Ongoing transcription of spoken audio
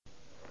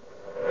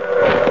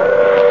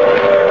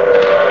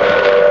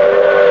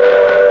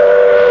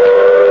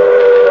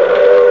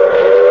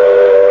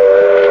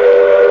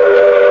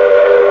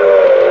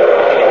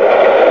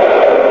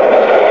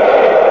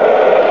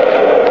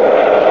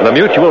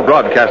The Mutual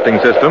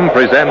Broadcasting System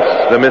presents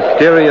The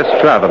Mysterious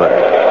Traveler.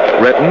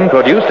 Written,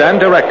 produced,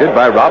 and directed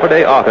by Robert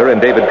A. Arthur and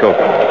David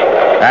Copeland.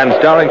 And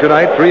starring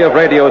tonight three of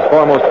radio's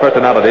foremost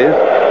personalities,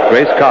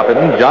 Grace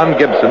Coppin, John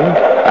Gibson,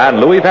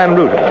 and Louis Van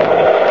Ruten,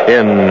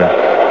 in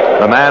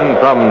The Man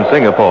from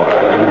Singapore.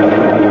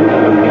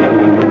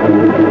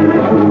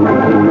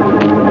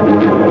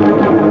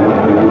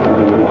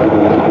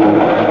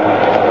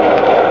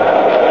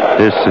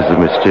 This is the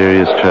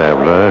Mysterious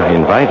Traveler,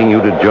 inviting you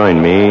to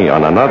join me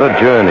on another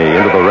journey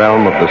into the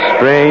realm of the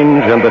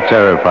strange and the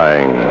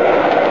terrifying.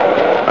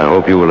 I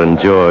hope you will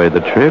enjoy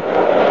the trip,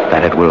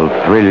 that it will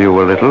thrill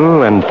you a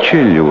little and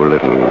chill you a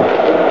little.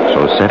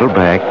 So settle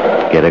back,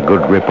 get a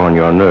good grip on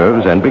your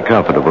nerves, and be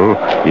comfortable,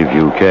 if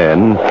you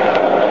can,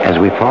 as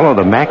we follow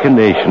the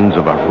machinations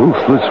of a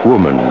ruthless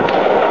woman.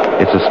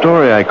 It's a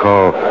story I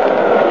call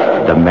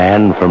The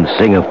Man from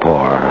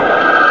Singapore.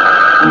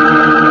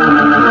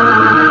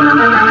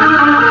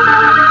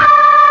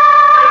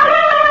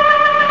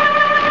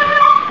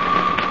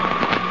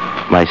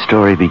 My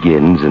story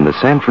begins in the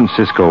San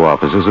Francisco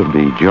offices of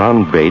the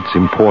John Bates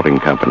Importing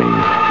Company.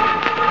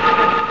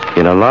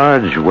 In a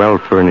large,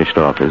 well-furnished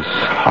office,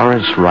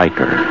 Horace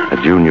Riker, a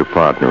junior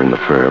partner in the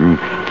firm,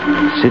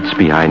 sits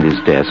behind his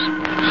desk,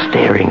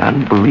 staring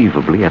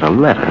unbelievably at a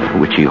letter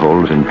which he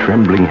holds in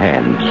trembling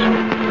hands.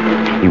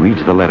 He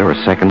reads the letter a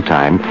second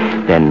time,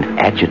 then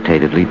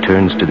agitatedly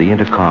turns to the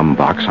intercom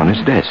box on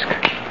his desk.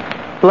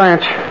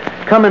 Blanche,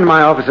 come in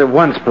my office at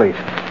once, please.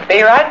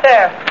 Be right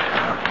there.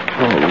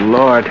 Oh,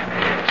 Lord.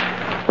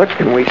 What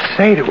can we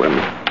say to him?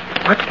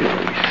 What can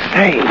we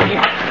say?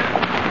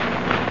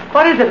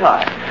 What is it,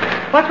 Horace?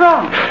 What's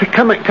wrong?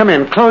 Come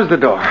in. Close the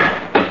door.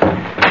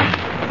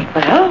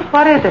 Well,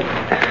 what is it?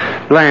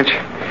 Blanche,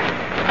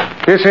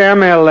 this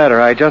airmail letter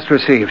I just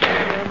received.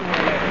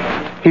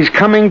 He's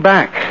coming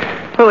back.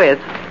 Who is?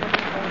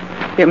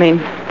 You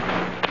mean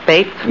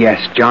Bates?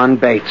 Yes, John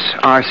Bates,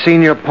 our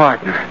senior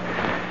partner.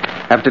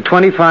 After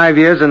 25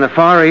 years in the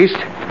Far East,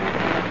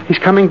 he's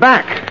coming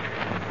back.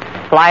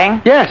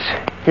 Flying? Yes,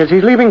 he's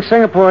leaving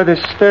Singapore this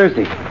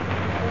Thursday.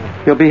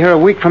 He'll be here a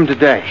week from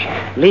today.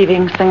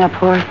 Leaving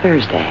Singapore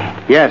Thursday?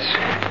 Yes.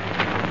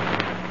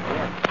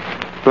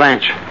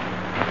 Blanche,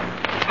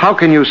 how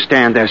can you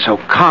stand there so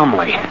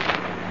calmly?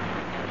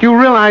 Do you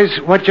realize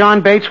what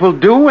John Bates will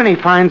do when he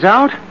finds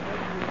out?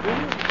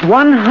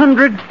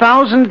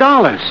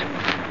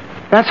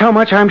 $100,000. That's how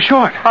much I'm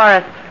short.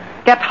 Horace,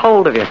 get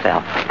hold of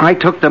yourself. I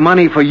took the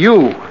money for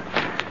you.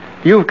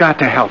 You've got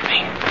to help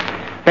me.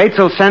 Bates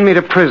will send me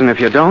to prison if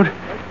you don't,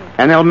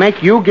 and they'll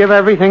make you give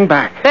everything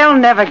back. They'll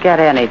never get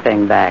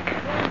anything back.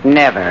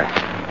 Never.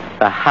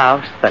 The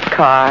house, the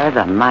car,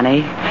 the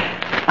money.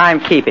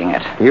 I'm keeping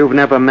it. You've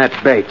never met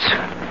Bates.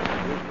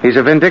 He's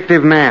a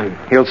vindictive man.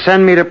 He'll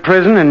send me to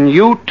prison, and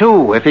you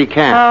too, if he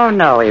can. Oh,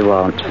 no, he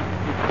won't.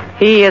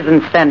 He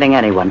isn't sending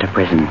anyone to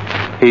prison.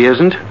 He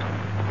isn't?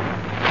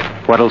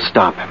 What'll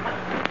stop him?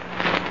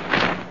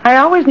 I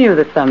always knew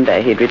that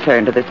someday he'd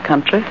return to this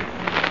country.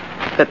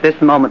 That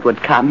this moment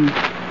would come.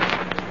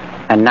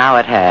 And now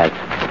it has.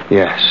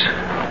 Yes.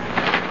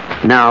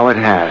 Now it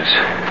has.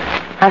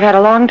 I've had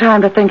a long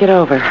time to think it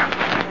over.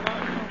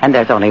 And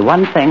there's only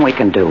one thing we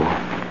can do.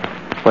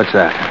 What's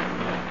that?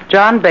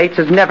 John Bates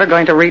is never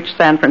going to reach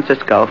San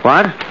Francisco.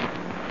 What?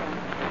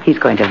 He's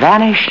going to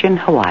vanish in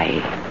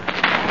Hawaii.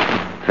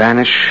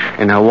 Vanish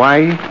in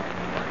Hawaii?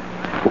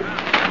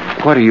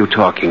 What are you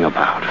talking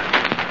about?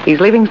 He's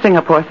leaving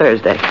Singapore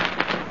Thursday.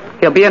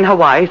 He'll be in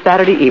Hawaii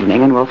Saturday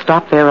evening, and we'll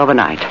stop there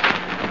overnight.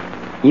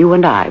 You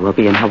and I will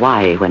be in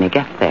Hawaii when he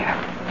gets there.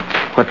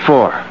 What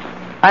for?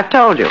 I've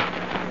told you.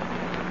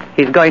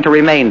 He's going to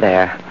remain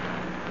there.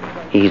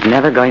 He's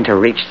never going to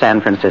reach San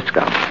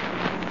Francisco.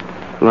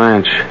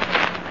 Blanche,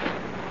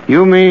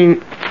 you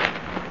mean...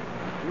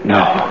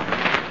 No.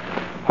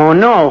 Oh,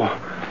 no.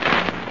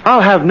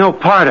 I'll have no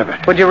part of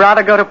it. Would you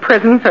rather go to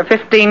prison for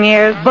 15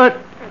 years? But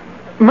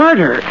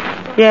murder...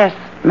 Yes,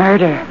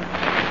 murder.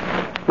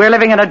 We're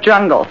living in a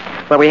jungle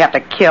where we have to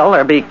kill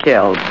or be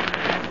killed.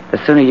 The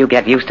sooner you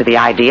get used to the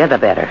idea, the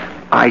better.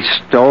 I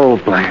stole,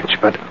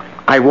 Blanche, but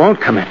I won't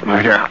commit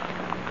murder.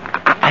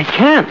 I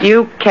can't.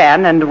 You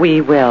can, and we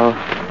will.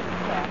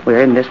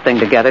 We're in this thing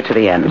together to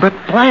the end. But,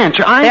 Blanche,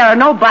 There are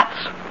no buts.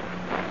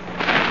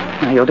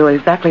 Now, you'll do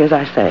exactly as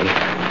I say.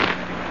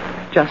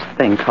 Just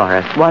think,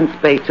 Horace. Once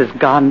Bates is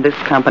gone, this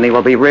company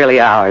will be really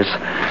ours.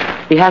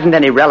 He hasn't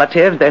any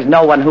relatives. There's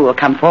no one who will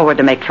come forward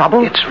to make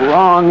trouble. It's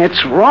wrong.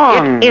 It's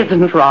wrong. It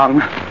isn't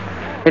wrong.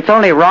 It's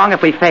only wrong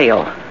if we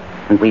fail.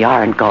 And we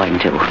aren't going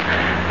to.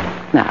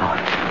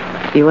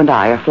 Now, you and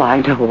I are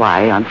flying to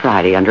Hawaii on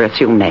Friday under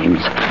assumed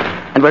names.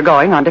 And we're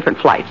going on different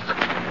flights.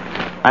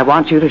 I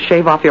want you to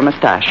shave off your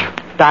mustache,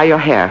 dye your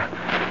hair,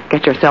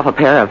 get yourself a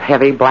pair of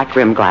heavy black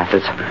rim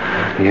glasses.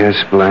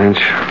 Yes,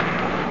 Blanche.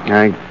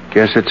 I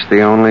guess it's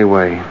the only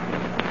way.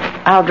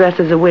 I'll dress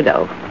as a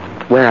widow.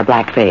 Wear a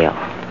black veil.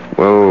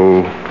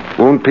 Well,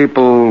 won't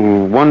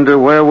people wonder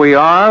where we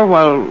are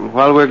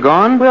while we're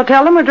gone? We'll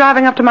tell them we're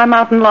driving up to my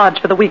mountain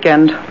lodge for the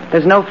weekend.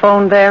 There's no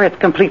phone there. It's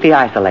completely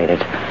isolated.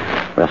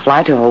 We'll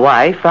fly to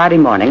Hawaii Friday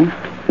morning,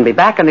 and be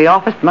back in the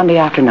office Monday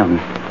afternoon.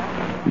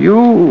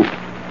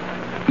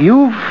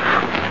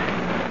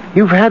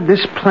 You've had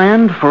this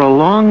planned for a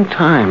long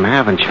time,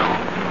 haven't you?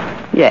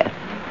 Yes.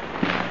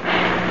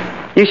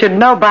 You should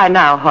know by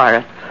now,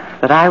 Horace,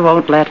 that I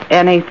won't let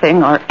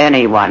anything or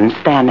anyone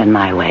stand in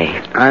my way.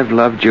 I've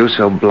loved you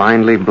so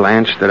blindly,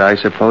 Blanche, that I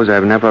suppose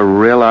I've never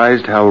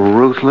realized how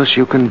ruthless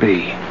you can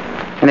be.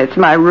 And it's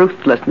my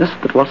ruthlessness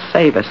that will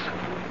save us.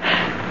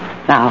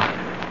 Now,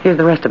 here's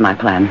the rest of my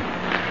plan.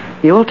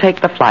 You'll take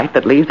the flight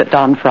that leaves at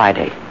dawn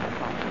Friday.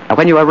 Now,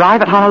 when you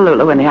arrive at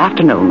Honolulu in the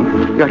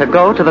afternoon, you're to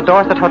go to the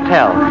Dorset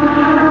Hotel.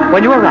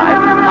 When you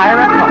arrive, hire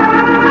a car.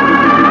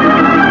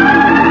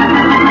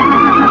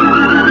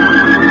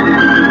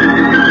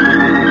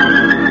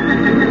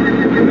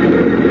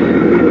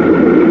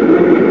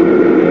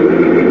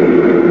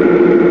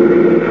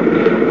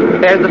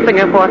 There's the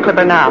Singapore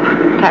Clipper now,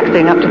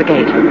 taxiing up to the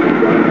gate.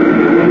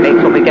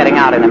 Bates will be getting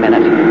out in a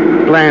minute.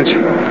 Blanche,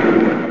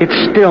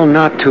 it's still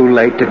not too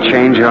late to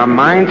change our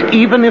minds,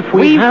 even if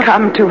We've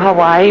come to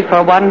Hawaii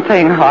for one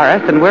thing,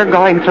 Horace, and we're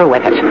going through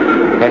with it.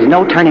 There's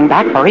no turning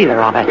back for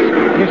either of us.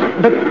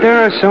 Yes, but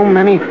there are so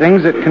many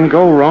things that can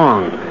go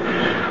wrong.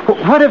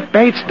 What if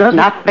Bates doesn't...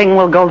 Nothing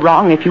will go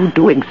wrong if you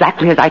do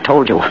exactly as I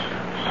told you.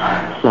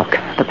 Look,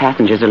 the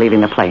passengers are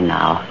leaving the plane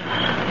now.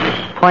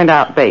 Point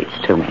out Bates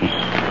to me.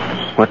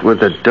 What with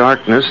the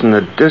darkness and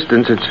the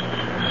distance, it's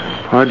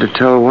hard to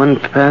tell one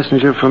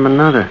passenger from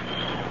another.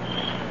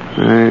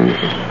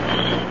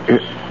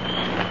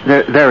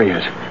 There he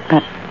is.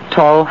 That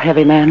tall,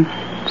 heavy man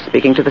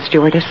speaking to the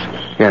stewardess?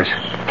 Yes,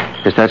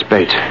 that's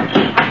Bates.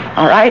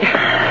 All right.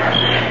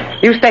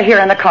 You stay here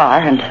in the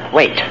car and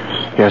wait.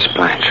 Yes,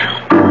 Blanche.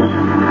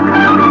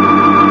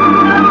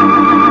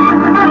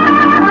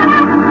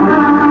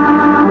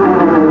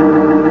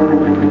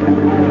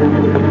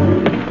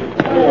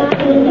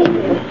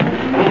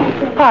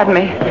 Pardon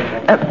me.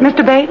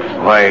 Mr. Bates?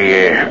 Why,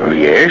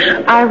 yes?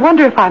 I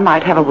wonder if I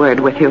might have a word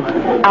with you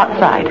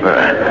outside.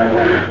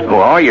 Who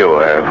are you?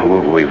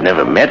 We've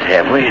never met,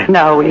 have we?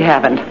 No, we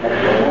haven't.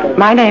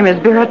 My name is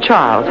Vera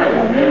Charles.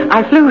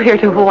 I flew here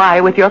to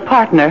Hawaii with your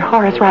partner,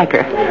 Horace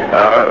Riker.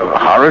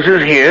 Horace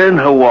is here in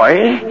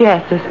Hawaii?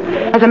 Yes.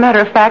 As a matter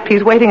of fact,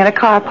 he's waiting in a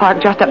car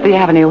parked just up the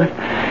avenue.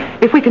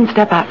 If we can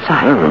step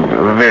outside.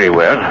 Oh, very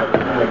well.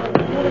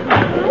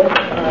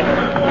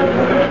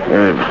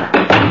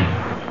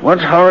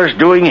 What's Horace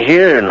doing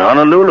here in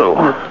Honolulu?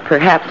 Well,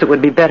 perhaps it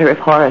would be better if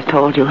Horace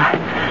told you.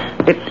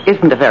 It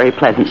isn't a very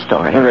pleasant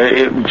story.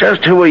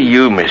 Just who are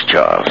you, Miss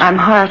Charles? I'm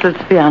Horace's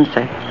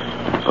fiancée.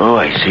 Oh,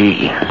 I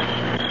see.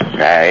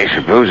 I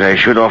suppose I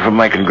should offer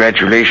my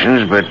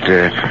congratulations, but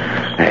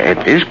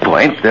at this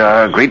point, there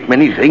are a great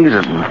many things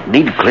that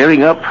need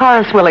clearing up.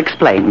 Horace will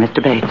explain,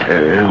 Mr. Bates.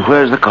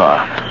 Where's the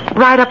car?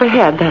 Right up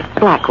ahead, that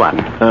black one.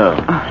 Oh.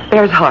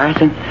 There's Horace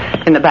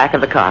in the back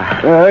of the car.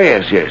 Oh,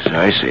 yes,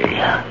 I see.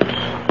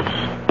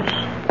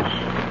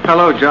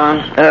 Hello,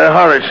 John.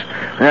 Horace,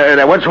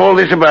 now what's all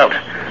this about?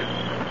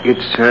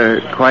 It's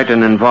quite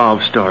an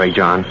involved story,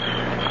 John.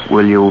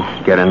 Will you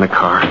get in the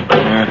car?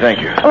 Thank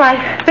you. Oh,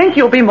 I think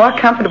you'll be more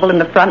comfortable in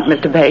the front,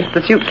 Mr. Bates.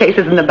 The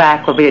suitcases in the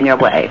back will be in your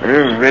way.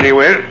 Very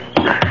well.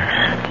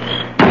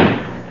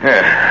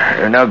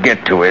 Now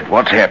get to it.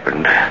 What's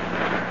happened?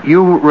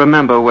 You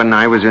remember when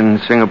I was in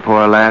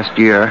Singapore last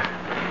year,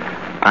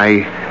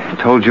 I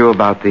told you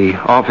about the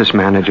office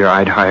manager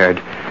I'd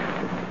hired,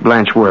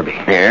 Blanche Werby.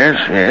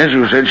 Yes.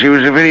 You said she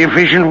was a very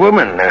efficient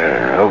woman.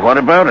 What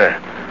about her?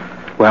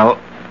 Well,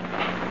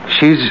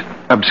 she's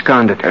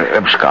absconded.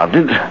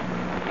 Absconded?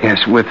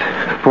 Yes, with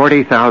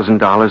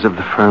 $40,000 of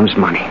the firm's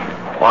money.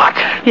 What?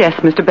 Yes,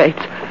 Mr.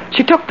 Bates.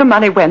 She took the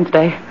money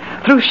Wednesday.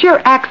 Through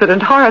sheer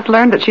accident, Horace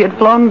learned that she had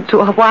flown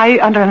to Hawaii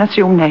under an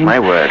assumed name. My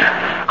word.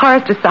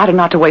 Horace decided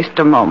not to waste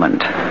a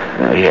moment.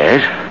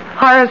 Yes?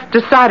 Horace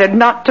decided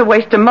not to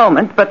waste a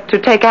moment, but to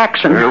take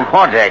action.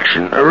 What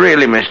action?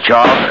 Really, Miss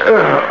Charles?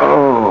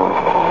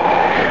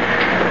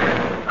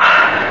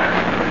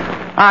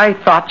 I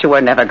thought you were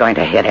never going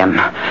to hit him.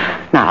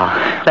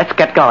 Now, let's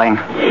get going.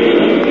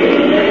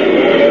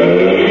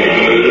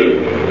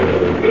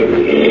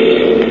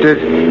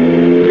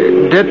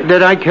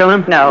 Did I kill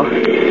him? No,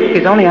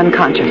 he's only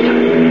unconscious.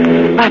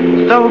 But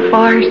so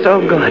far, so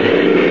good.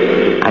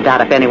 I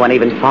doubt if anyone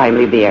even saw him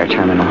leave the air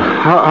terminal.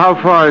 How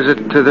far is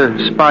it to the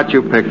spot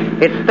you picked?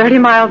 It's 30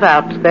 miles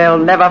out. They'll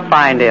never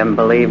find him,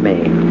 believe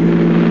me.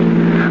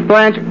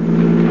 Blanche,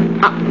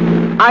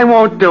 I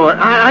won't do it.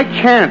 I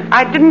can't.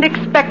 I didn't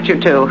expect you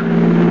to.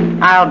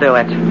 I'll do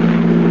it.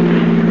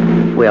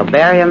 We'll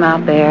bury him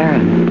out there,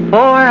 and 4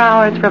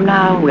 hours from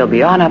now, we'll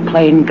be on a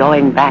plane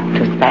going back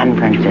to San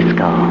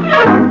Francisco.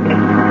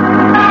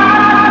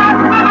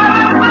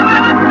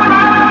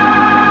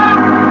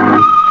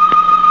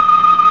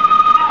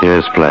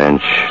 Yes,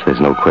 Blanche,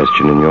 there's no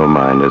question in your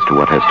mind as to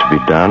what has to be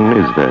done,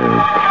 is there?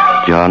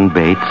 John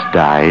Bates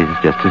dies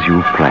just as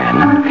you've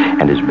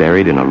planned and is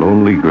buried in a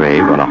lonely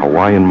grave on a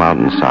Hawaiian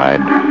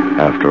mountainside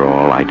after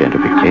all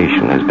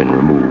identification has been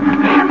removed,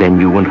 then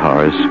you and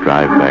Horace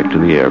drive back to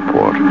the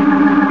airport.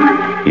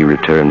 He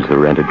returns the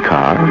rented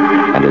car,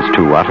 and as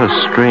two utter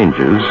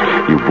strangers,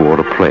 you board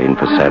a plane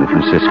for San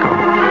Francisco.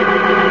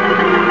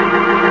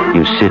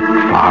 You sit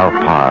far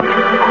apart,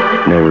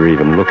 never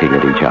even looking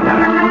at each other.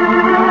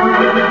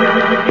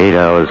 8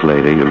 hours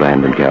later, you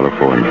land in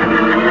California.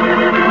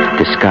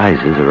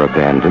 Disguises are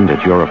abandoned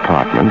at your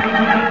apartment,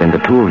 and the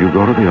two of you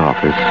go to the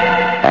office,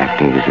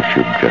 acting as if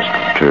you'd just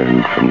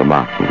returned from the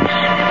mountains.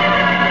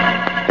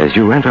 As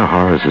you enter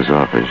Horace's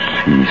office,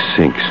 he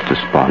sinks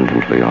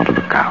despondently onto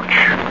the couch.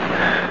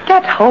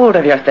 Get hold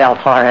of yourself,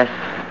 Horace.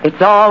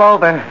 It's all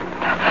over.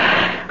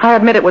 I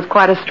admit it was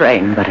quite a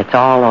strain, but it's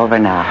all over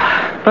now.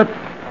 But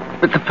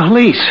the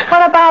police.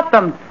 What about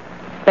them?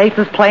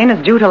 Bates' plane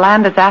is due to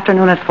land this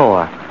afternoon at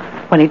 4.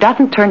 When he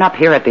doesn't turn up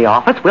here at the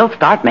office, we'll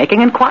start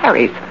making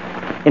inquiries.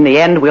 In the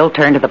end, we'll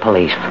turn to the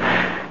police.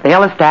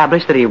 They'll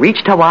establish that he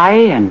reached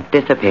Hawaii and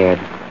disappeared.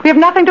 We have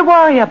nothing to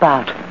worry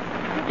about.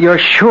 You're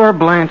sure,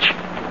 Blanche?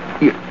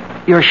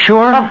 You're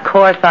sure? Of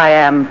course I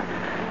am.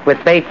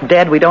 With Bates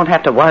dead, we don't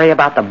have to worry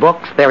about the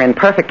books. They're in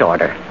perfect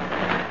order.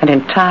 And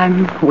in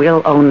time,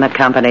 we'll own the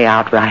company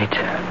outright.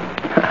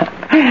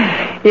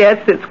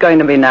 Yes, it's going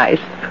to be nice.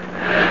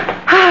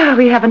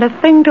 We haven't a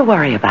thing to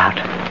worry about.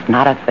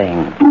 Not a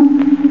thing.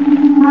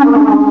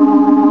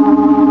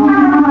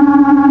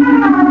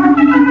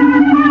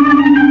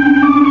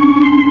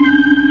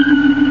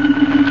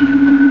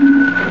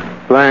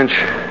 Blanche.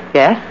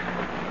 Yes?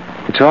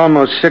 It's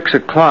almost 6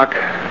 o'clock.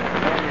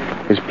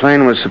 His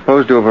plane was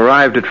supposed to have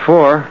arrived at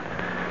 4.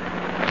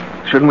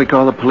 Shouldn't we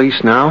call the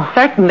police now?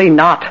 Certainly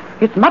not.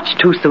 It's much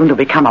too soon to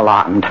become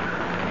alarmed.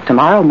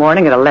 Tomorrow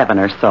morning at 11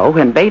 or so,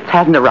 when Bates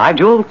hasn't arrived,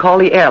 you'll call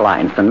the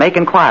airlines and make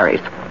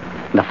inquiries.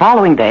 The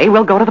following day,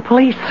 we'll go to the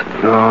police.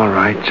 All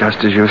right,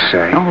 just as you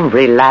say. Oh,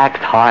 relax,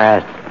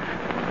 Horace.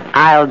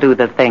 I'll do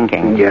the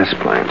thinking. Yes,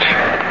 Blanche.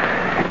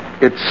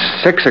 It's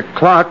 6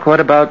 o'clock. What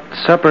about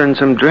supper and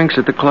some drinks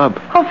at the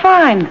club? Oh,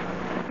 fine.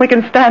 We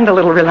can stand a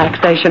little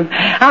relaxation.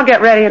 I'll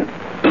get ready and...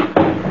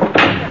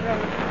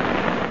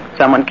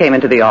 Someone came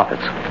into the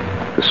office.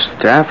 The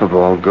staff have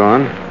all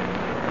gone.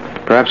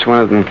 Perhaps one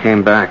of them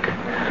came back.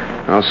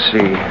 I'll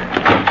see.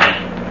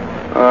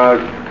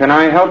 Can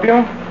I help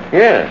you?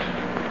 Yes.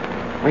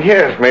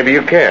 Yes, maybe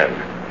you can.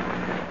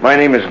 My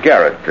name is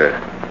Garrett.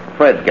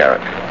 Fred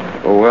Garrett.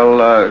 Oh,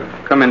 well,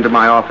 come into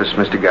my office,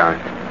 Mr.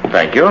 Garrett.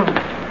 Thank you.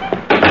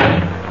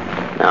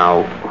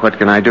 Now, what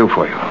can I do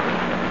for you?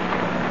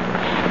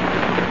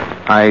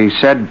 I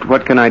said,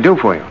 what can I do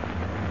for you?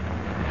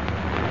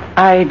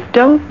 I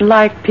don't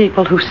like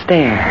people who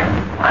stare.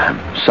 I'm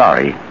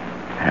sorry.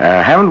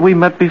 Haven't we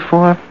met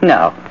before?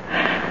 No.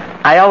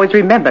 I always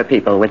remember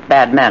people with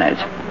bad manners.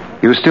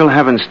 You still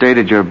haven't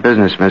stated your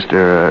business,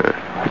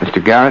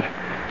 Mr. Garrett?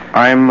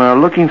 I'm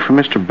looking for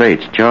Mr.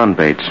 Bates, John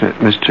Bates.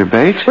 Mr.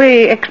 Bates?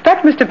 We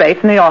expect Mr.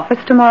 Bates in the office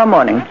tomorrow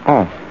morning.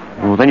 Oh.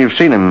 Well, then you've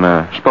seen him,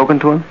 spoken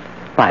to him?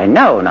 Why,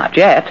 no, not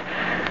yet.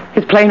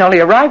 His plane only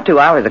arrived 2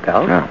 hours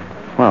ago. Yeah.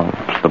 Well,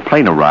 the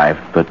plane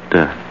arrived, but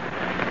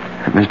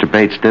Mr.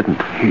 Bates didn't.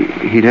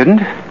 He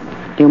didn't?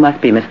 You must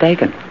be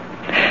mistaken.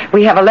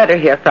 We have a letter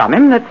here from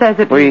him that says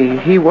that...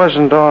 He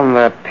wasn't on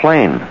that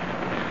plane.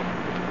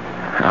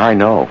 I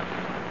know.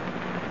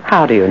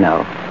 How do you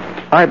know?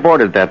 I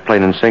boarded that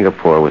plane in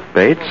Singapore with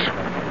Bates.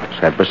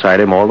 Sat beside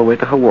him all the way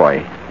to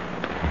Hawaii.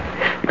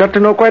 Got to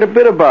know quite a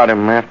bit about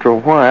him after a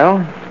while.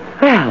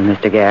 Well,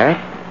 Mr. Garrett,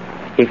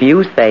 if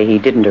you say he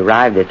didn't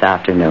arrive this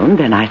afternoon,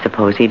 then I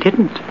suppose he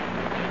didn't.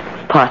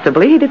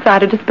 Possibly he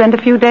decided to spend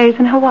a few days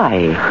in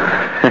Hawaii.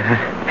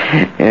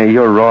 Yeah,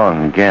 you're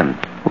wrong again.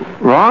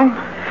 Wrong?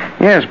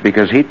 Yes,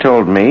 because he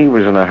told me he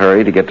was in a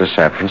hurry to get to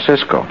San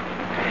Francisco.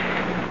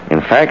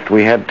 In fact,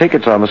 we had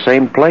tickets on the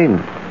same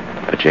plane.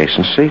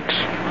 Adjacent seats.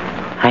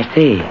 I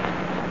see.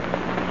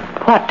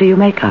 What do you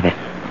make of it?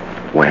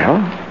 Well,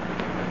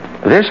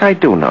 this I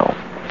do know.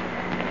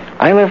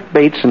 I left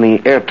Bates in the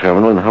air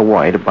terminal in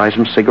Hawaii to buy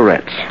some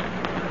cigarettes.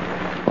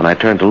 When I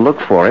turned to look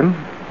for him,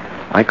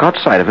 I caught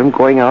sight of him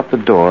going out the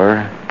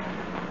door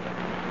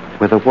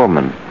with a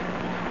woman.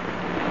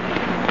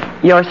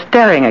 You're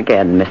staring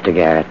again, Mr.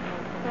 Garrett.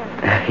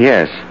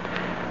 Yes.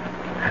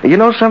 You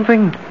know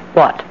something?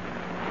 What?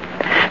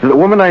 The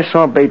woman I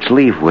saw Bates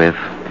leave with,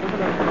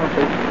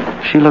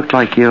 she looked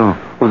like you.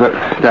 Well,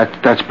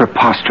 that's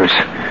preposterous.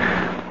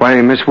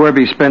 Why, Miss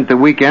Werby spent the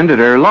weekend at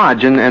her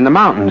lodge in the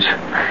mountains.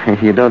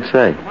 You don't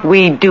say.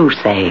 We do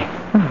say.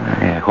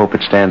 I hope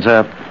it stands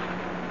up.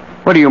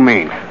 What do you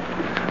mean?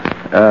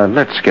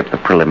 Let's skip the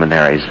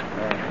preliminaries.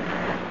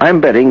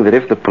 I'm betting that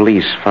if the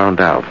police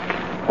found out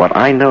what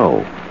I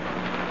know,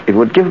 it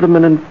would give them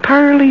an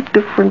entirely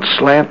different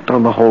slant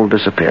on the whole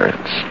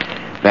disappearance.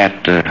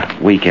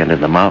 That weekend in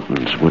the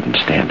mountains wouldn't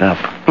stand up.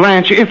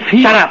 Blanche, if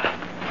he... Shut up.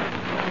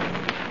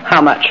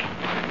 How much?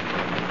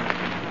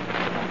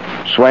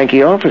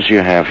 Swanky office you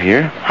have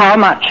here. How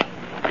much?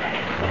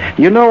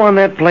 You know, on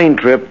that plane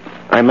trip,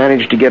 I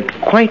managed to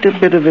get quite a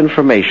bit of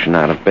information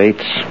out of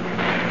Bates.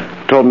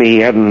 Told me he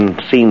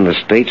hadn't seen the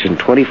States in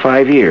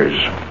 25 years.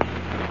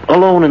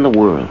 Alone in the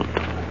world.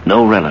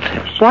 No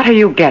relatives. What are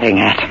you getting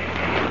at?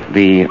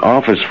 The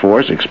office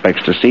force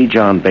expects to see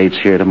John Bates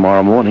here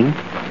tomorrow morning.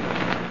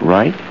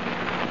 Right?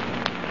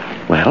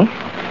 Well,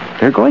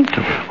 they're going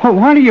to. Well,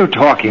 what are you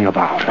talking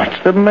about? What's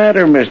the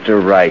matter,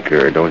 Mr.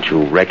 Riker? Don't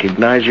you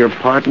recognize your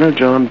partner,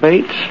 John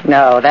Bates?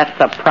 No, that's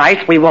the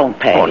price we won't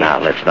pay. Oh, now,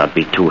 let's not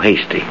be too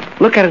hasty.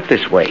 Look at it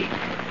this way.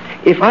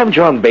 If I'm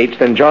John Bates,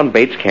 then John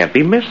Bates can't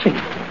be missing.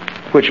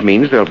 Which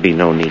means there'll be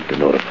no need to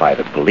notify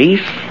the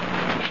police,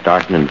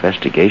 start an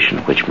investigation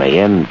which may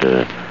end,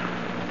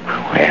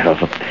 well,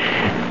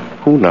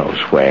 who knows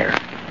where.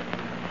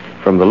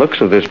 From the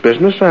looks of this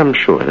business, I'm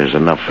sure there's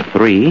enough for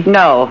 3.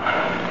 No.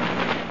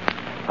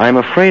 I'm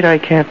afraid I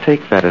can't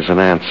take that as an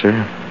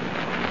answer.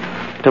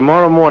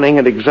 Tomorrow morning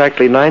at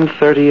exactly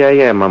 9:30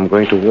 a.m., I'm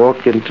going to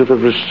walk into the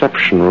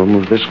reception room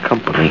of this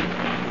company.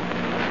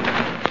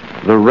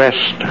 The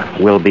rest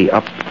will be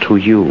up to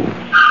you.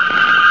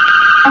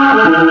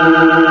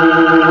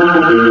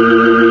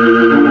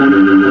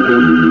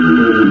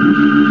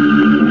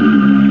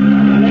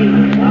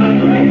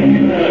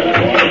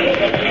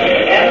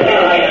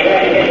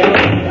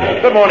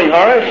 Good morning,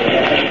 Horace.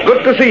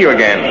 Good to see you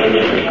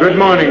again. Good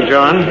morning,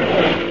 John.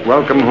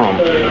 Welcome home.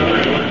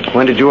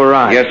 When did you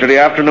arrive? Yesterday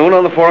afternoon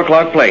on the 4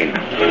 o'clock plane.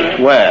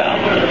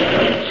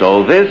 Well,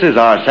 so this is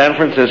our San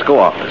Francisco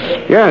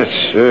office. Yes.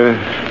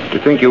 You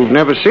think you've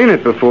never seen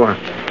it before.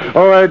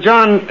 Oh,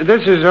 John,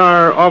 this is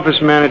our office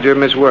manager,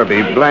 Miss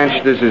Werby.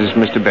 Blanche, this is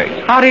Mr.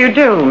 Bates. How do you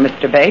do,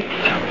 Mr. Bates?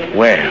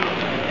 Well,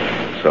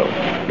 so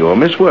you're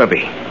Miss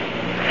Werby.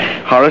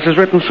 Horace has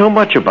written so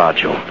much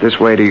about you. This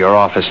way to your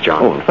office,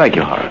 John. Oh, thank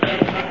you, Horace.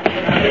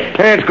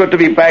 Hey, it's good to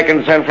be back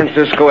in San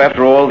Francisco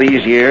after all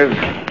these years.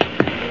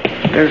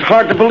 It's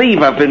hard to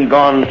believe I've been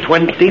gone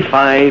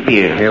 25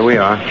 years. Here we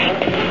are.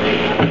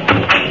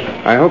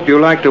 I hope you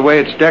like the way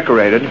it's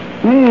decorated.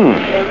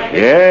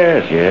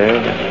 Yes.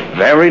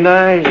 Very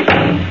nice.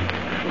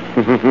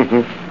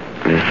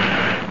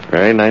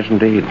 Very nice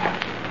indeed.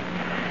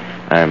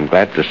 I'm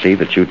glad to see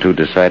that you two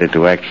decided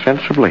to act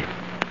sensibly.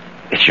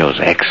 It shows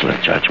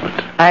excellent judgment.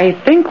 I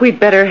think we'd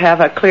better have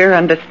a clear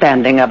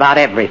understanding about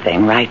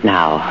everything right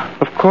now.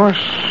 Of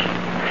course.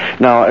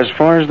 Now, as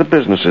far as the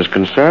business is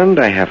concerned,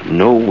 I have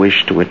no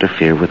wish to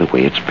interfere with the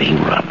way it's being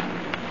run.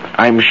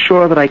 I'm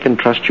sure that I can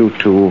trust you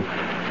two,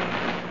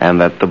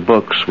 and that the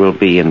books will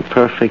be in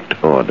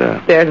perfect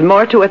order. There's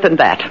more to it than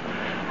that.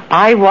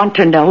 I want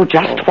to know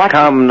just what...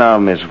 Come now,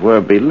 Miss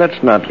Werby.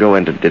 Let's not go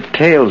into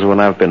details when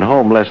I've been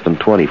home less than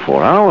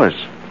 24 hours.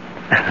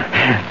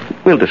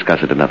 We'll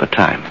discuss it another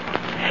time.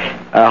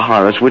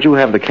 Horace, would you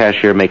have the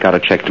cashier make out a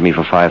check to me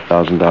for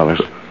 $5,000?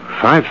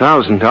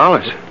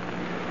 $5,000?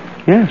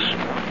 Yes.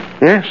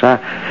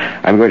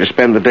 I'm going to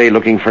spend the day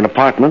looking for an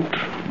apartment,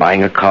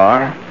 buying a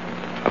car,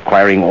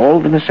 acquiring all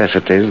the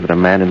necessities that a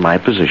man in my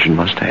position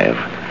must have.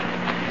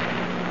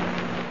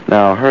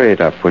 Now, hurry it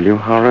up, will you,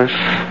 Horace?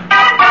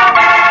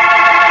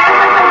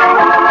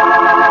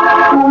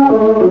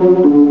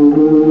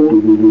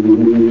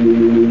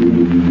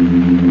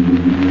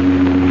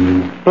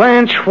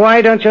 Blanche,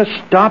 why don't you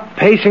stop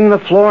pacing the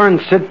floor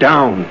and sit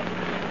down?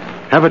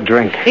 Have a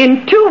drink.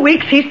 In 2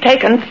 weeks, he's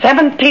taken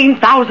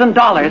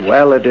 $17,000.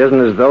 Well, it isn't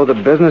as though the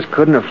business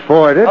couldn't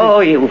afford it. Oh,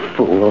 you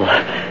fool.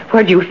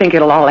 Where do you think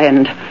it'll all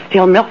end?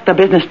 He'll milk the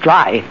business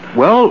dry.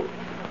 Well,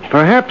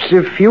 perhaps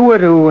if you were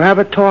to have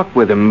a talk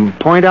with him,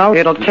 point out...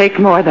 It'll take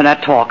more than a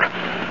talk.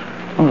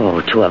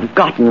 Oh, to have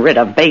gotten rid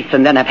of Bates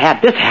and then have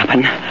had this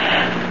happen.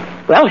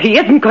 Well, he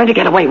isn't going to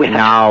get away with it.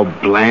 Now,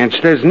 Blanche,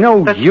 there's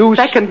no use...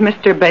 The second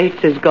Mr.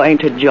 Bates is going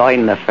to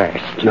join the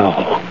first.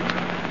 No.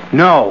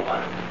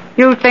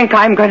 You think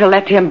I'm going to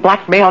let him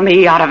blackmail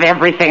me out of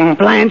everything?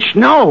 Blanche,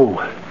 no.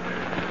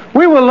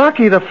 We were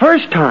lucky the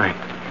first time.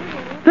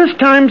 This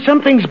time,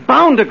 something's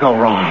bound to go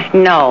wrong.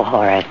 No,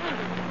 Horace.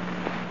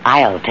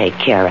 I'll take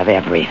care of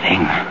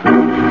everything.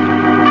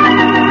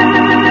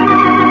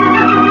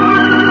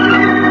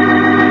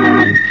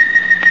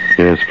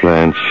 Yes,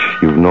 Blanche,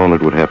 you've known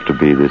it would have to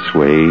be this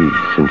way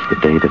since the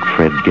day that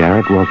Fred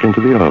Garrett walked into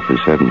the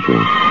office, haven't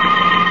you?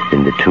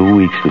 In the 2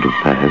 weeks that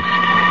have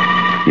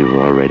passed, you've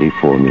already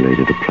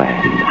formulated a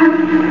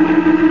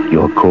plan.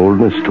 Your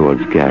coldness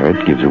towards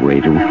Garrett gives way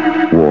to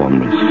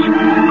warmness.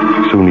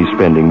 Soon he's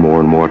spending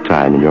more and more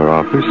time in your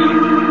office.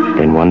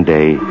 Then one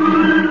day,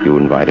 you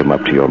invite him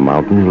up to your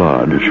mountain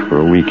lodge for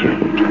a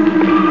weekend.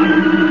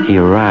 He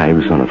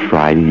arrives on a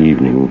Friday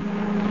evening,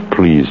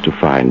 pleased to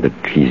find that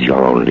he's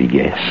your only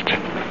guest.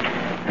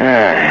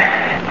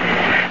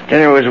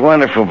 Dinner was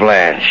wonderful,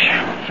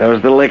 Blanche. So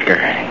was the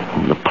liquor,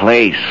 the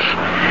place,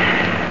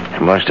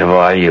 and most of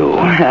all, you.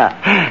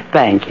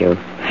 Thank you.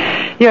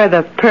 You're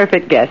the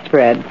perfect guest,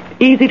 Fred.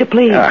 Easy to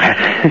please.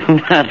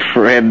 Not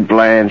Fred,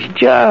 Blanche.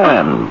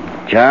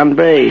 John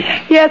Bates.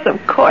 Yes,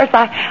 of course.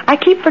 I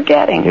keep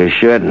forgetting. You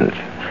shouldn't.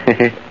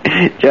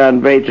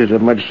 John Bates is a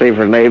much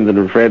safer name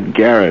than Fred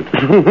Garrett.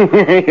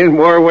 In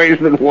more ways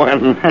than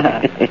one.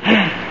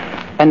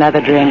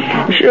 Another drink?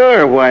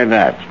 Sure, why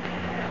not?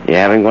 You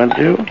having one,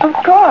 too? Of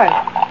course.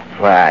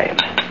 Fine.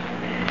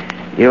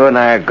 You and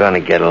I are going to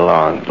get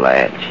along,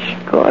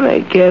 Blanche. Going to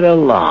get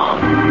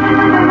along.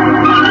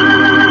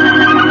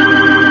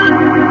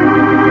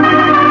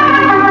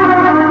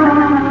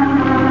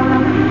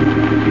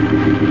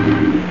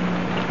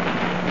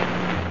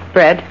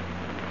 Fred?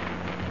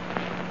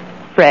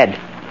 Fred.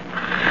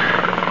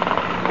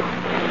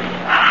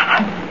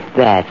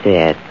 That's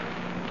it.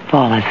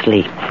 Fall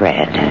asleep,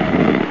 Fred.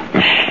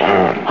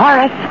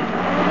 Horace?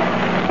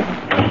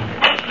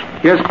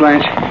 Yes,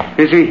 Blanche.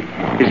 Is he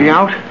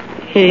out?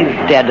 He's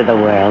dead to the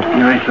world.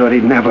 I thought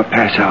he'd never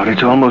pass out.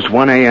 It's almost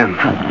 1 a.m.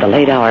 The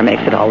late hour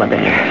makes it all the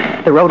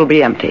better. The road will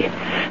be empty.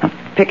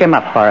 Pick him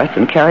up, Horace,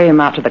 and carry him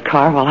out to the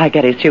car while I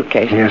get his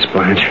suitcase. Yes,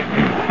 Blanche.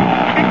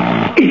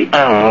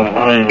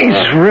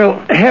 He's real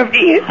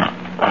heavy.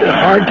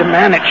 Hard to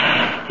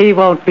manage. He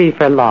won't be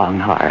for long,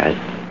 Horace.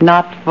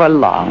 Not for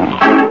long.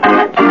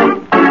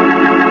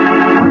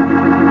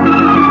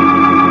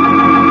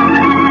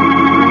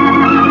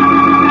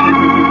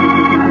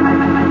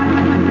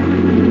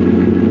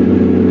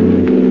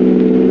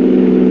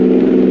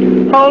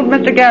 Hold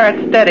Mr.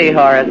 Garrett steady,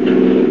 Horace.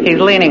 He's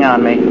leaning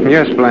on me.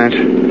 Yes, Blanche.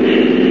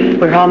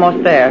 We're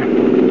almost there.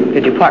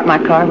 Did you park my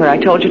car where I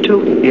told you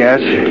to? Yes,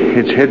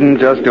 it's hidden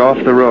just off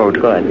the road.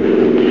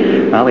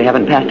 Good. Well, we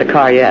haven't passed a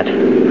car yet.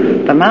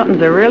 The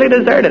mountains are really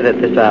deserted at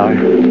this hour.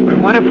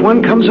 What if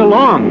one comes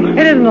along?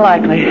 It isn't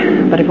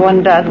likely, but if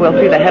one does, we'll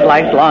see the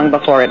headlights long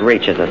before it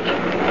reaches us.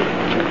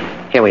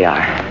 Here we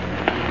are.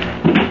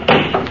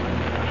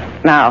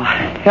 Now,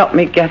 help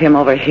me get him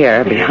over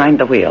here behind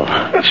the wheel.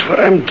 That's what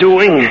I'm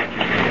doing.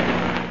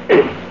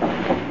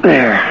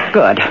 There.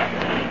 Good.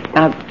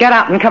 Now, get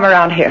out and come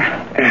around here.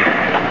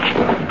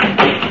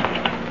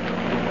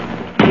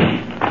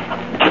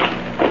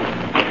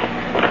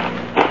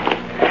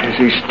 Is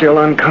he still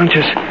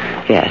unconscious?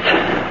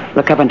 Yes.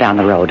 Look up and down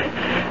the road.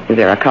 Is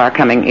there a car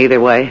coming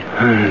either way?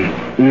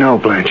 No,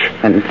 Blanche.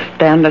 Then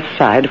stand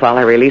aside while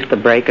I release the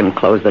brake and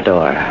close the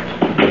door.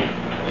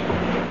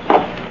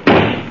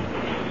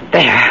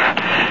 There.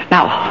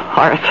 Now,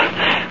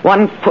 Horace,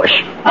 one push.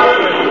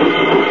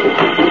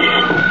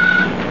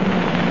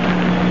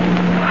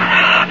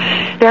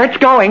 There it's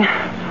going.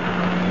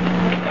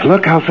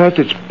 Look how fast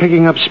it's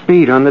picking up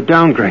speed on the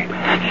downgrade.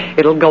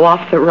 It'll go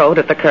off the road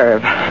at the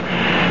curve.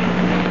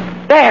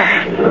 There.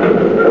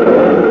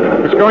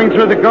 It's going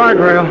through the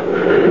guardrail.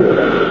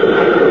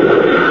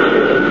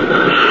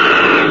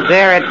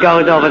 There it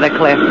goes over the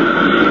cliff.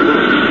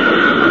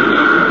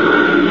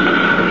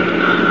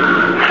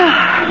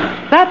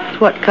 That's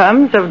what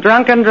comes of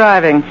drunken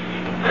driving.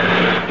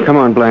 Come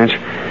on, Blanche.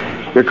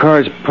 Your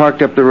car's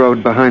parked up the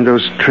road behind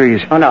those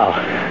trees. Oh, no.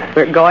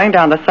 We're going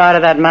down the side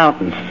of that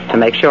mountain to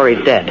make sure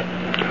he's dead.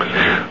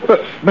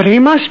 But he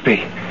must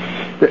be.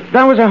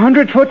 That was a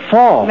 100-foot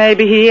fall.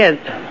 Maybe he is.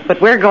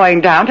 But we're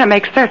going down to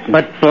make certain.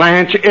 But,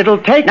 Blanche, it'll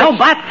take No us...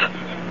 buts.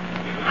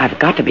 I've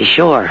got to be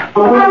sure.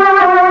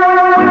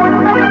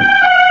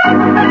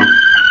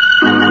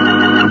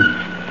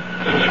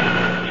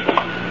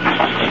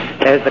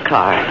 There's the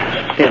car.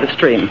 Near the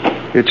stream.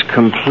 It's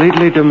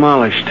completely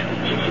demolished.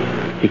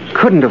 He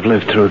couldn't have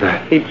lived through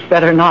that. He'd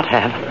better not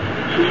have.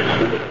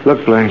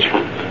 Look, Blanche.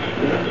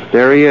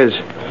 There he is,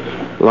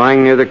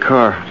 lying near the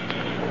car.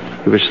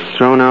 He was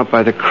thrown out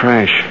by the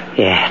crash.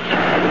 Yes.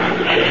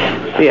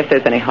 See if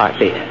there's any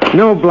heartbeat.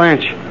 No,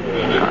 Blanche.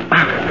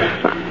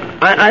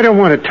 I don't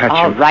want to touch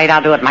All him. right,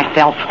 I'll do it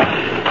myself.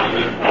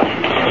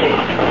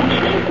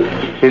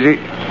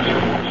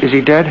 Is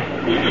he dead?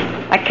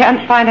 I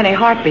can't find any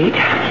heartbeat,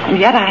 and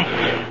yet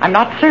I'm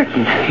not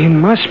certain. He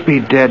must be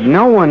dead.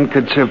 No one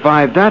could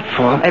survive that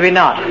fall. Maybe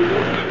not,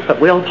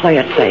 but we'll play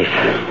it safe.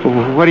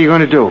 What are you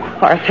going to do?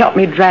 Horace, help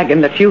me drag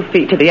him the few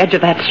feet to the edge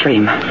of that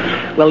stream.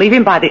 We'll leave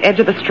him by the edge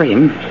of the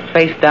stream,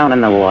 face down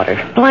in the water.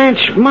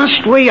 Blanche,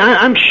 must we?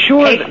 I'm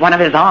sure... Take one of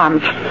his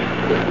arms.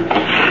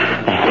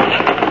 That's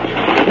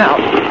it.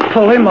 Now,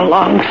 pull him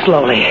along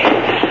slowly.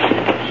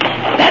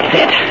 That's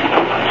it.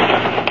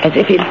 As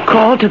if he'd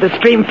called to the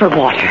stream for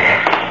water.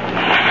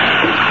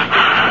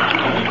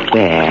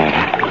 There.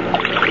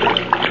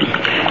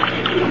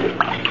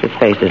 His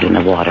face is in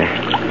the water.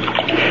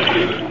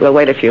 We'll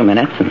wait a few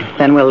minutes, and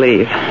then we'll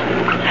leave.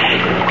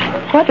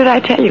 What did I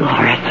tell you,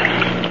 Horace?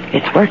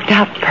 It's worked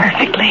out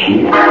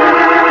perfectly.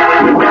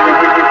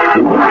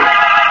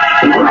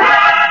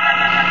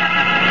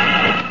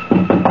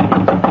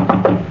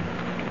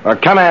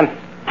 Come in.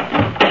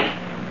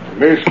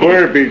 Miss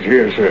Werby's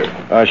here,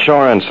 sir.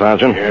 Sure in,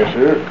 Sergeant. Yes,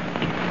 sir.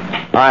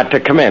 All right, to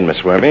come in, Miss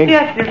Werby.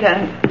 Yes,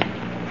 Lieutenant.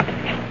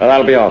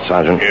 That'll be all,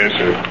 Sergeant. Yes,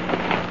 sir.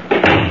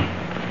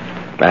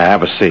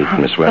 Have a seat,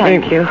 Miss Werby.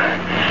 Thank you.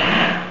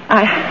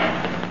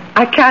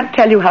 I can't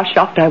tell you how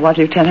shocked I was,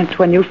 Lieutenant,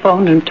 when you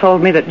phoned and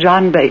told me that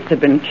John Bates had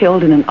been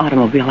killed in an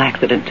automobile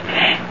accident.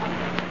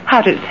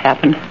 How did it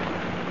happen?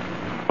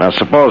 Well,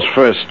 suppose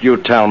first you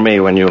tell me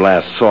when you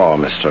last saw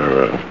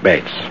Mr.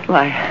 Bates.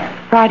 Why,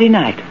 Friday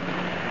night.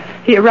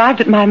 He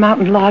arrived at my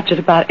mountain lodge at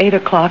about 8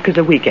 o'clock as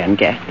a weekend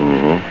guest.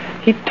 Mm-hmm.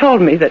 He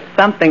told me that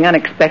something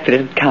unexpected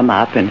had come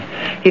up and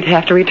he'd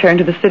have to return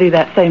to the city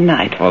that same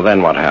night. Well,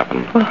 then what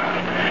happened?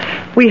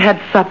 Well, we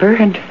had supper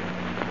and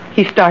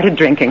he started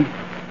drinking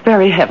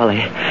very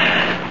heavily.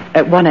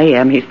 At 1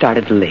 a.m., he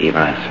started to leave.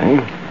 I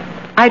see.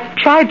 I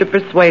tried to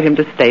persuade him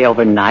to stay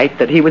overnight,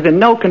 that he was in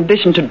no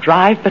condition to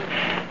drive, but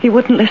he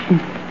wouldn't listen.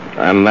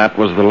 And that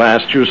was the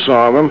last you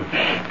saw of him?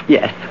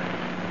 Yes.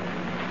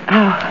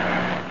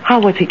 How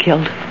was he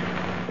killed?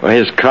 Well,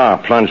 his car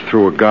plunged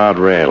through a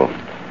guardrail.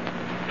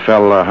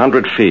 Fell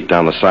 100 feet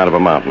down the side of a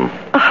mountain.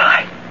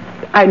 Oh,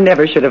 I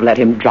never should have let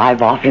him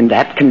drive off in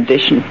that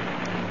condition.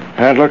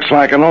 That looks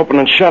like an open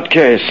and shut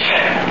case.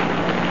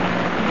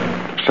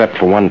 Except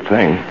for one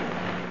thing.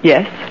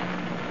 Yes?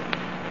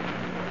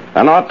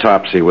 An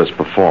autopsy was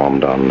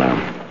performed on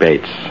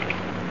Bates.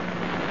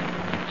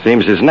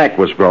 Seems his neck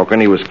was broken.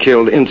 He was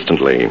killed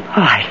instantly. Oh,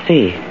 I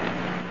see.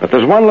 But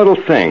there's one little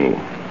thing.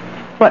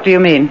 What do you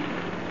mean?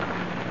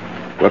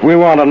 What we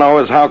want to know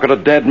is how could a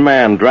dead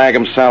man drag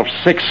himself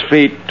 6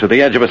 feet to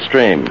the edge of a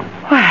stream?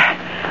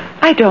 Why,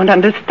 I don't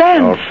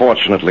understand. Well,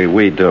 fortunately,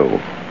 we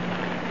do.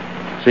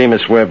 See,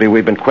 Miss Werby,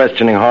 we've been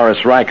questioning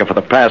Horace Riker for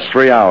the past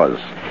 3 hours.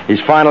 He's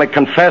finally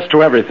confessed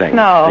to everything.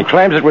 No. He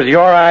claims it was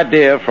your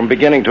idea from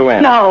beginning to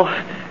end. No,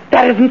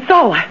 that isn't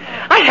so.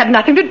 I had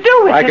nothing to do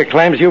with Riker it.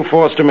 claims you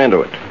forced him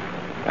into it.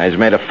 He's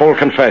made a full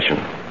confession.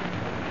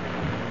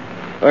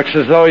 Looks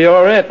as though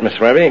you're it, Miss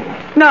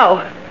Werby.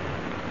 No.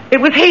 It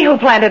was he who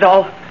planned it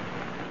all.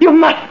 You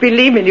must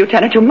believe me,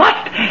 Lieutenant. You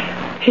must.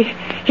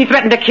 He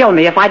threatened to kill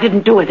me if I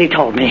didn't do as he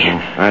told me.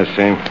 I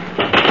see.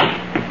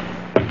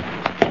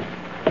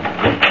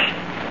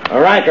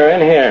 Riker, in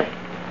here.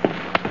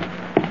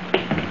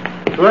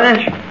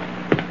 Blanche,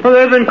 well,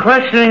 they've been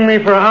questioning me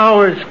for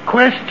hours.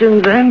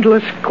 Questions,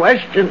 endless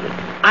questions.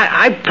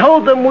 I've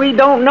told them we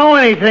don't know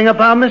anything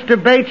about Mr.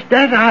 Bates'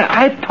 death.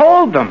 I've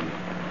told them.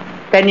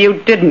 Then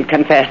you didn't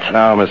confess.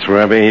 No, Miss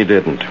Werby, he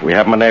didn't. We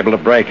haven't been able to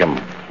break him.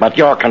 But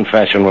your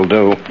confession will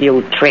do.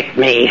 You tricked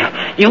me.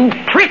 You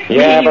tricked me.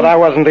 Yeah, but I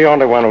wasn't the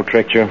only one who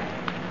tricked you.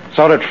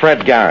 So did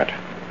Fred Garrett.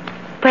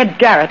 Fred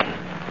Garrett.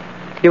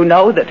 You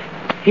know that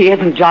he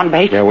isn't John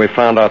Bates? Yeah, we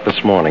found out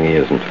this morning he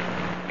isn't.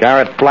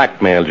 Garrett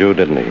blackmailed you,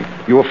 didn't he?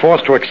 You were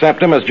forced to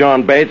accept him as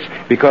John Bates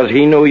because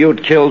he knew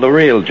you'd killed the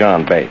real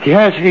John Bates.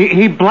 Yes,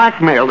 he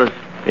blackmailed us.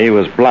 He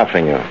was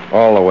bluffing you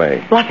all the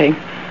way. Bluffing?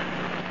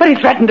 But he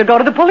threatened to go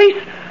to the police.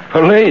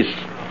 Police?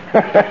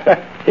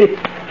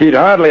 He'd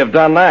hardly have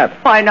done that.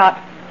 Why not?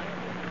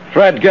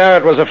 Fred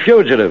Garrett was a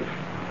fugitive.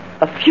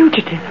 A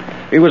fugitive?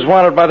 He was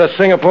wanted by the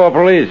Singapore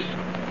police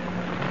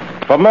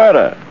for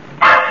murder.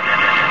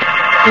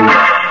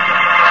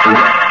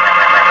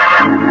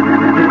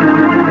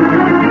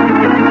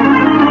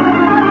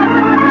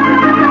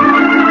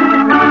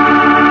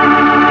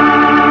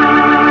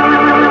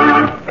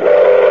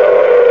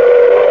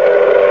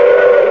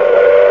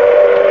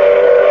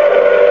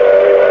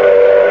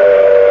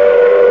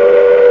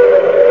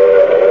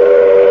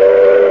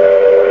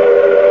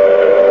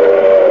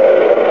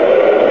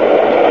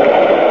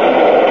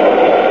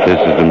 This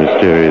is the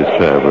mysterious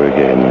traveler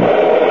again.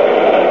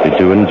 Did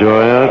you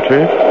enjoy our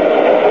trip?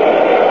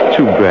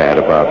 Too bad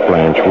about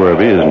Blanche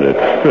Werby, isn't it?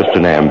 Just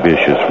an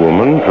ambitious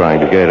woman trying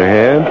to get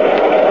ahead,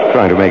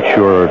 trying to make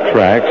sure her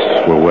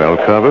tracks were well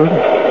covered.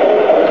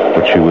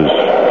 But she was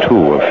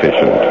too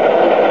efficient.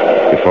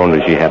 If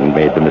only she hadn't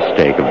made the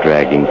mistake of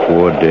dragging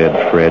poor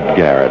dead Fred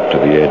Garrett to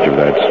the edge of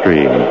that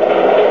stream.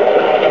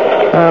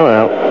 Oh,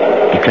 well,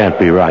 you can't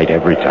be right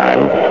every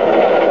time.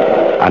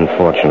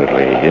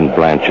 Unfortunately, in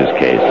Blanche's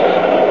case,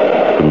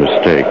 the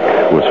mistake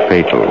was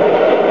fatal.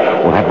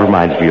 Well, that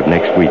reminds me of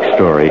next week's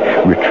story,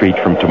 Retreat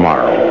from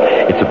Tomorrow.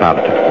 It's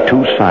about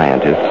 2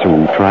 scientists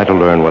who try to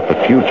learn what the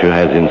future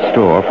has in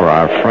store for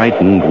our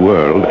frightened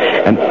world,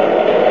 and...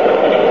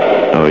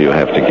 Oh, you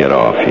have to get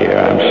off here.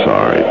 I'm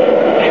sorry.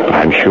 But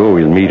I'm sure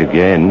we'll meet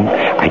again.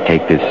 I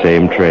take this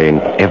same train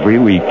every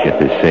week at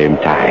the same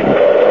time.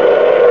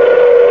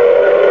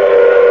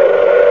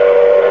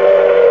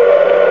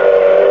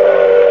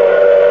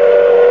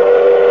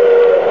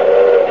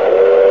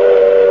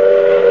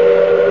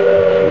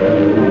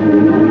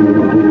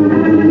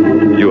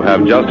 You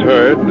have just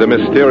heard The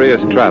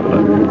Mysterious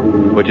Traveler,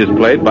 which is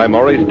played by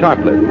Maurice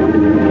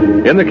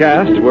Tarplin. In the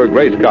cast were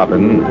Grace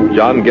Coppin,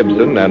 John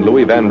Gibson, and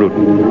Louis Van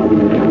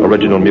Ruten.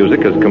 Original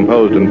music is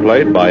composed and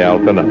played by Al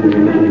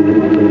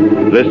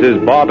Finot. This is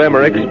Bob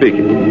Emmerich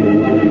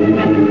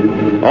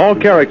speaking. All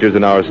characters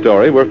in our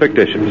story were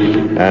fictitious,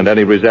 and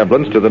any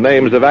resemblance to the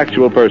names of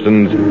actual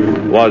persons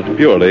was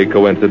purely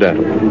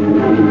coincidental.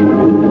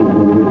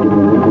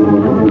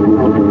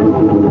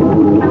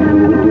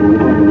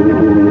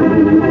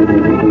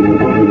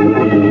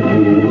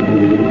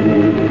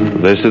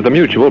 This is the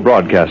Mutual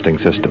Broadcasting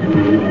System.